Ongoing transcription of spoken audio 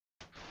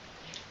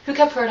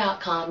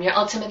HookahPro.com, your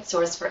ultimate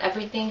source for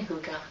everything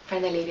hookah.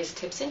 Find the latest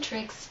tips and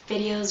tricks,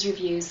 videos,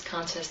 reviews,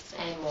 contests,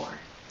 and more.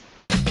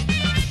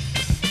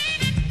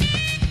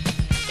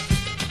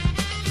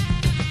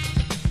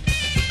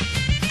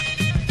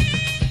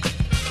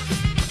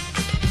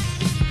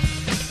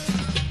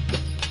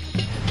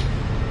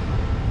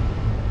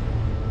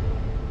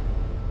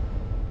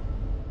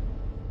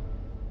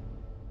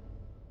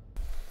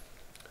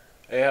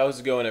 Hey, how's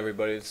it going,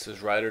 everybody? This is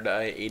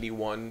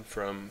RiderDie81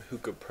 from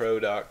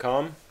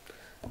HookahPro.com,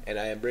 and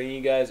I am bringing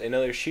you guys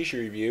another shisha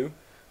review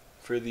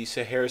for the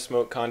Sahara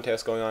Smoke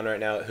contest going on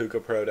right now at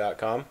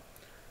HookahPro.com.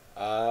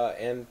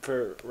 And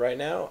for right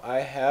now, I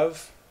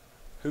have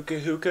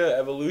Hookah Hookah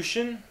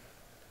Evolution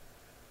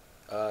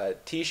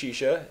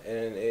tea-sha,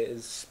 and it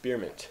is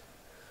Spearmint.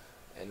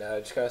 And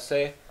I just gotta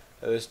say,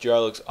 this jar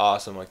looks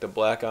awesome. Like the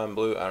black on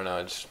blue, I don't know,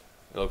 it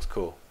looks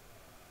cool.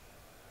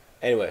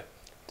 Anyway,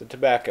 the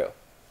tobacco.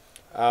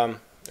 The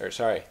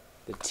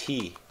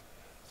tea.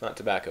 It's not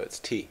tobacco, it's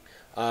tea.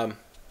 I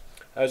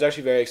was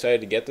actually very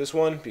excited to get this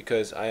one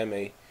because I am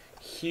a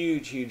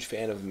huge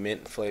fan of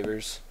mint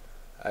flavors.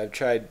 I've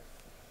tried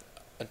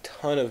a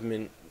ton of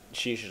mint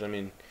shishas. I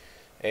mean,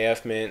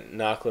 AF mint,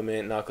 Nakla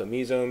mint, Nakla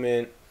Mizo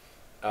mint,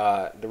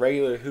 the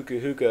regular Hookah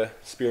Hookah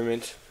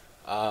Spearmint,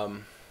 the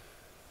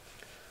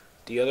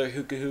other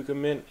Hookah Hookah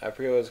mint, I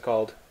forget what it's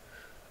called,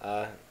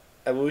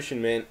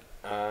 Evolution mint,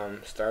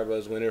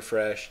 Starbuzz Winter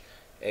Fresh,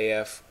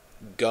 AF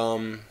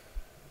gum,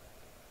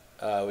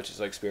 which is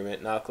like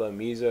spearmint, Nakla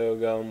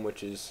Mizo gum,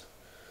 which is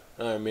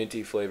another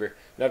minty flavor.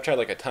 And I've tried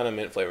like a ton of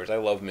mint flavors. I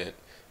love mint,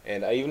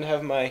 and I even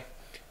have my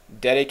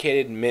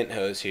dedicated mint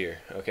hose here.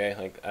 Okay,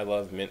 like I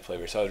love mint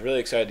flavors, so I was really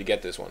excited to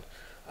get this one.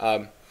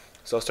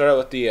 So I'll start out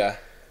with the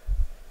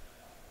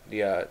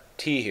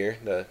tea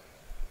here.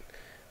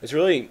 It's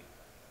really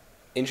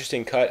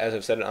interesting cut, as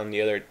I've said it on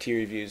the other tea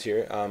reviews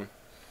here.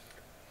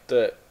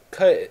 The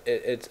cut,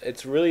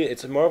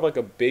 it's more of like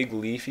a big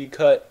leafy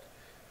cut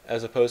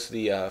as opposed to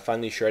the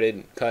finely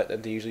shredded cut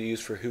that they usually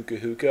use for Hookah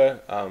Hookah.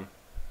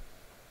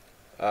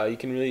 You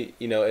can really,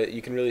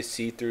 you can really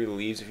see through the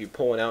leaves if you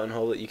pull one out and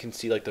hold it. You can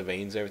see like the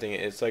veins and everything.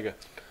 It's like a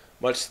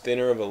much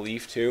thinner of a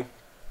leaf too.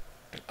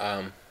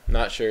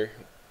 Not sure,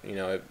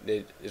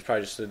 it's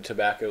probably just a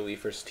tobacco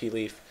leaf versus tea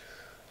leaf.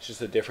 It's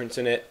just a difference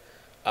in it.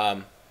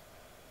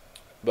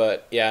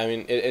 But yeah, I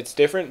mean it's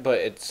different, but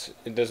it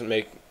doesn't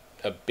make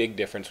a big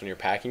difference when you're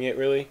packing it,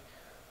 really.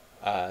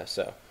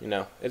 So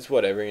it's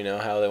whatever,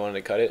 how they wanted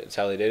to cut it, it's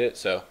how they did it,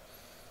 so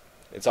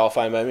it's all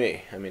fine by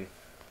me. I mean,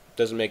 it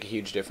doesn't make a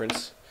huge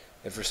difference.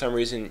 If for some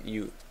reason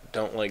you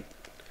don't like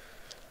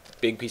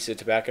big pieces of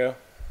tobacco,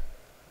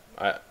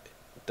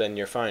 then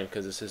you're fine,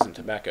 because this isn't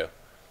tobacco.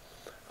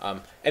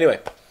 Anyway,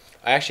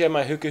 I actually have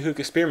my Hookah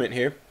Hookah Spearmint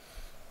here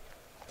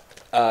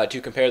to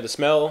compare the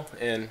smell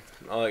and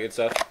all that good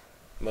stuff,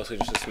 mostly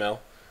just the smell.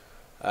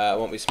 I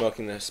won't be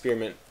smoking the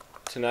Spearmint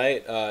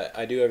tonight.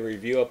 I do have a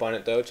review up on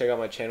it though. Check out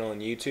my channel on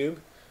YouTube,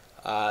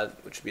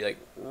 which would be like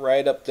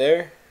right up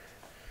there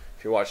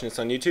if you're watching this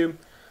on YouTube.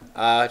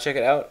 Check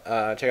it out.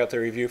 Check out the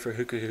review for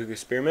Hookah Hookah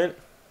Spearmint.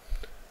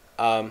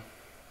 Anyway,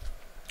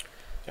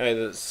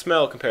 the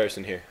smell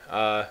comparison here.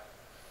 The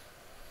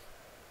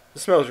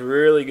smells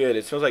really good.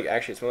 It smells like,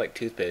 actually it smells like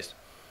toothpaste,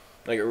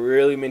 like a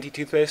really minty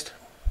toothpaste.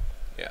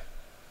 Yeah.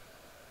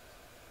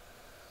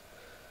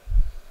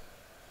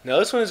 Now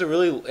this one is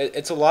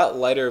it's a lot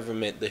lighter of a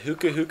mint. The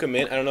Hookah Hookah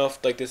mint, I don't know if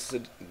like this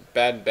is a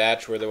bad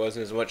batch where there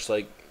wasn't as much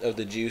like of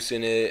the juice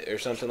in it or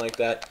something like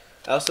that.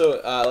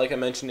 Also, like I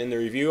mentioned in the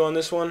review on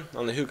this one,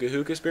 on the Hookah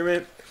Hookah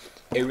Spearmint,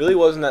 it really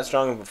wasn't that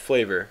strong of a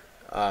flavor.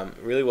 It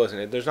really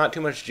wasn't. There's not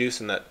too much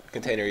juice in that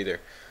container either.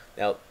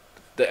 Now,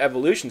 the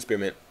Evolution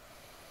Spearmint,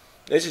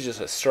 this is just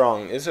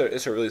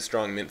it's a really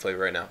strong mint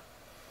flavor right now.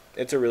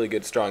 It's a really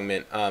good strong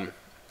mint.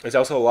 It's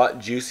also a lot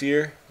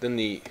juicier than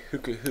the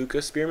Hookah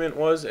Hookah Spearmint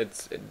was.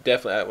 It's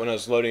definitely, when I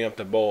was loading up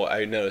the bowl,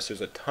 I noticed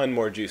there's a ton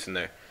more juice in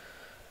there.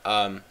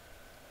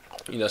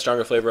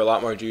 Stronger flavor, a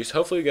lot more juice.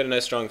 Hopefully you get a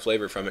nice strong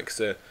flavor from it, because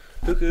the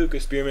Hookah Hookah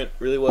Spearmint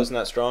really wasn't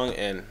that strong,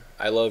 and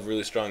I love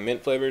really strong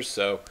mint flavors,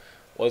 so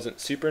wasn't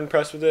super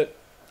impressed with it.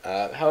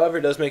 However,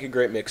 it does make a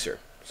great mixer.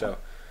 So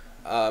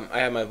I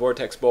have my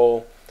Vortex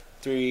bowl,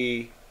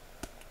 3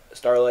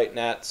 Starlight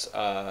Gnats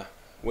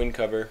wind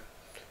cover,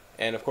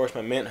 and of course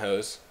my mint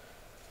hose.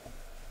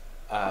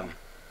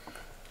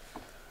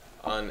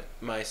 On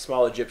my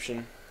small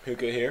Egyptian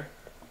hookah here.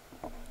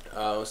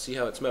 We'll see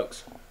how it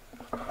smokes.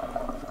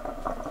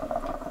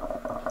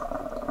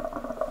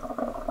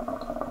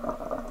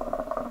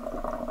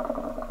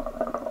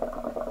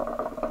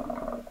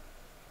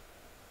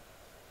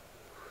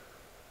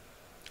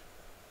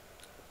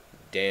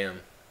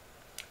 Damn.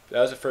 That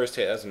was the first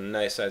hit. That was a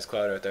nice sized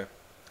cloud right there.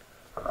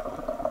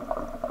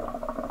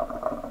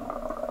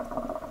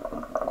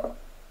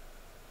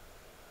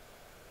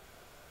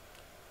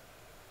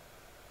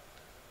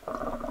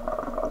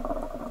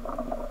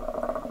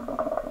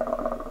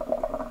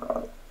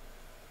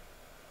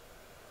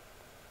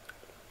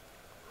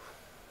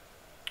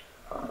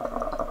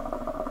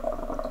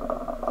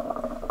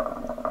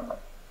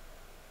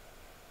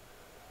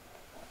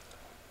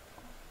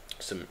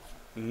 some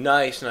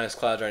nice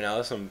clouds right now.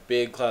 That's some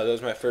big clouds.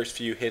 Those are my first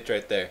few hits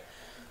right there.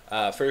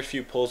 First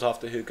few pulls off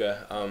the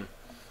hookah.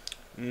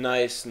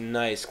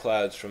 Nice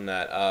clouds from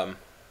that.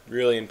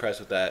 Really impressed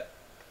with that.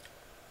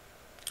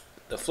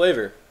 The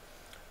flavor,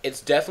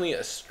 it's definitely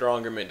a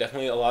stronger mint.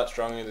 Definitely a lot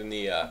stronger than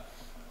the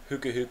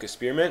Hookah Hookah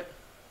Spearmint.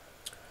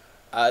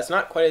 It's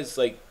not quite as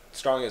like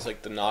strong as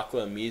like the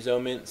Nakla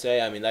Miso mint,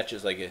 say. I mean, that's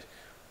just like a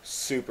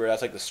super.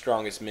 That's like the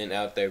strongest mint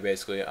out there,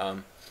 basically.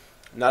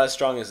 Not as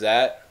strong as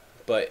that,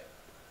 but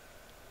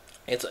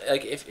it's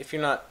like if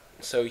you're not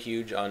so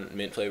huge on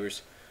mint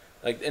flavors,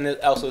 like, and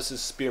also this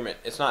is spearmint.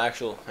 It's not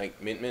actual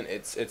like mint.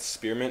 It's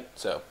spearmint.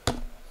 So,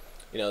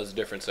 there's a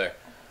difference there.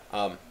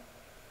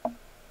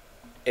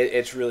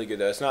 It's really good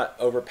though. It's not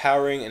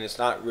overpowering and it's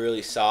not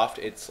really soft.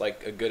 It's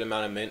like a good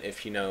amount of mint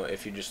if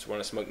you just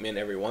want to smoke mint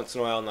every once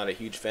in a while. I'm not a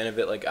huge fan of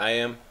it like I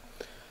am.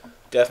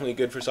 Definitely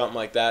good for something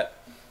like that.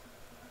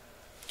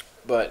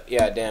 But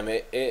yeah, damn,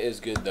 it is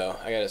good though,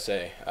 I gotta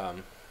say.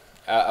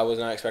 I was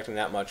not expecting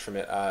that much from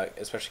it,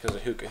 especially because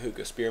the Hookah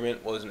Hookah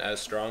Spearmint wasn't as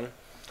strong.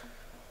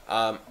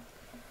 I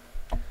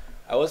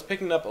was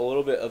picking up a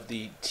little bit of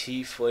the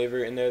tea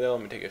flavor in there though.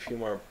 Let me take a few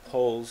more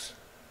pulls.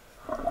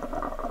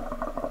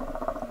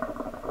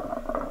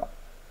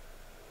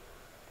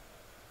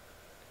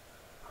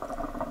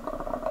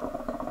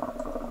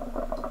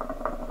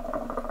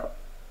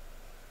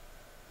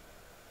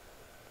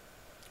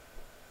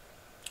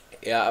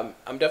 Yeah,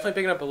 I'm definitely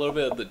picking up a little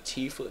bit of the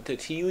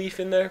tea leaf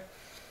in there.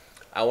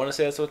 I want to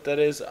say that's what that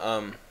is.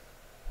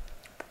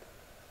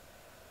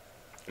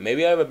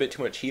 Maybe I have a bit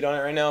too much heat on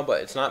it right now,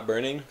 but it's not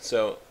burning,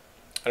 so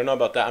I don't know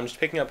about that. I'm just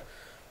picking up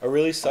a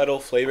really subtle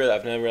flavor that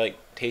I've never like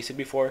tasted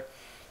before.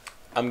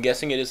 I'm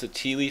guessing it is a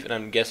tea leaf, and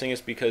I'm guessing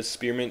it's because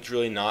spearmint's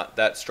really not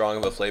that strong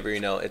of a flavor.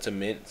 It's a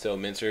mint, so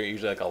mints are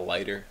usually like a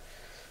lighter.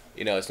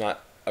 It's not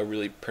a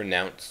really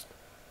pronounced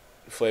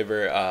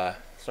flavor.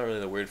 It's not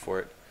really the word for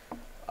it.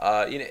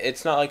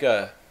 It's not like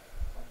a.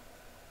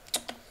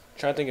 I'm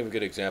trying to think of a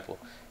good example.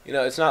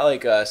 It's not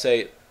like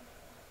say,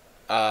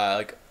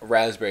 like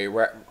raspberry,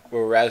 where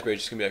raspberry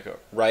is just gonna be like a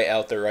right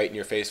out there, right in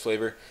your face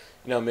flavor.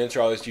 Mints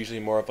are always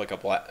usually more of like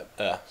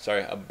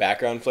a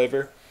background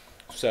flavor.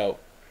 So,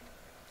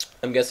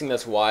 I'm guessing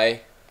that's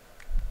why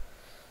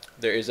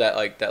there is that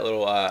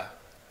little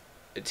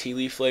tea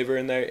leaf flavor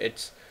in there.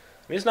 It's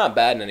not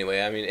bad in any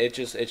way. I mean, it's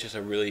just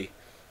a really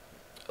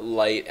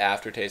light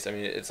aftertaste. I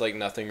mean, it's like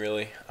nothing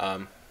really.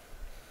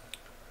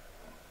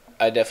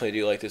 I definitely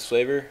do like this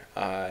flavor.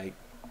 I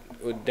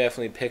would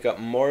definitely pick up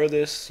more of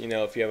this.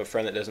 If you have a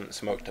friend that doesn't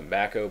smoke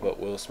tobacco but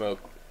will smoke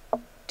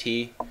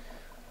tea,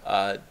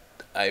 I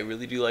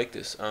really do like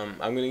this. I'm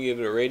gonna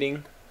give it a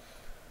rating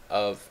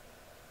of.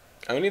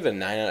 I'm gonna give it a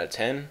 9 out of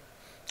 10.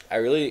 It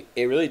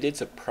really did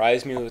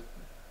surprise me with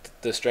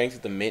the strength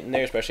of the mint in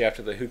there, especially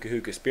after the Hookah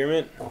Hookah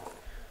Spearmint,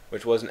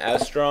 which wasn't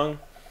as strong.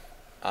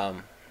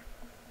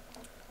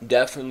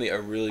 Definitely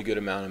a really good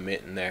amount of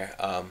mint in there.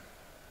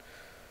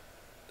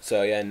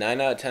 So yeah,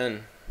 9 out of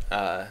 10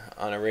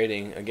 on a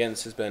rating. Again,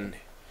 this has been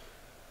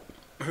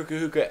Hookah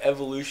Hookah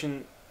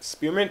Evolution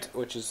Spearmint,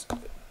 which is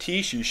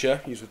tea-sha,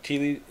 uses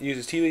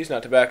tea leaves,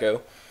 not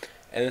tobacco.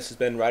 And this has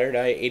been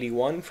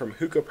RiderDie81 from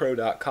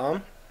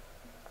hookahpro.com.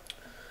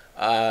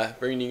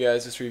 Bringing you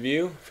guys this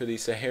review for the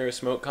Sahara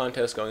Smoke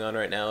contest going on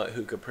right now at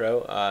Hookah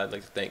Pro. I'd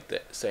like to thank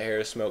the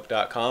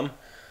SaharaSmoke.com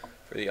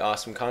for the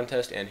awesome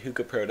contest and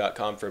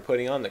hookahpro.com for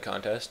putting on the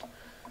contest.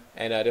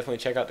 And definitely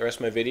check out the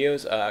rest of my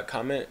videos.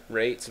 Comment,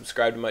 rate,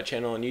 subscribe to my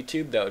channel on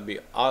YouTube. That would be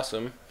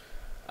awesome.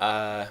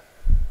 And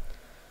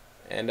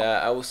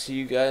I will see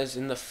you guys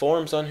in the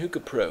forums on Hookah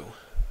Pro.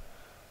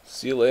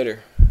 See you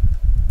later.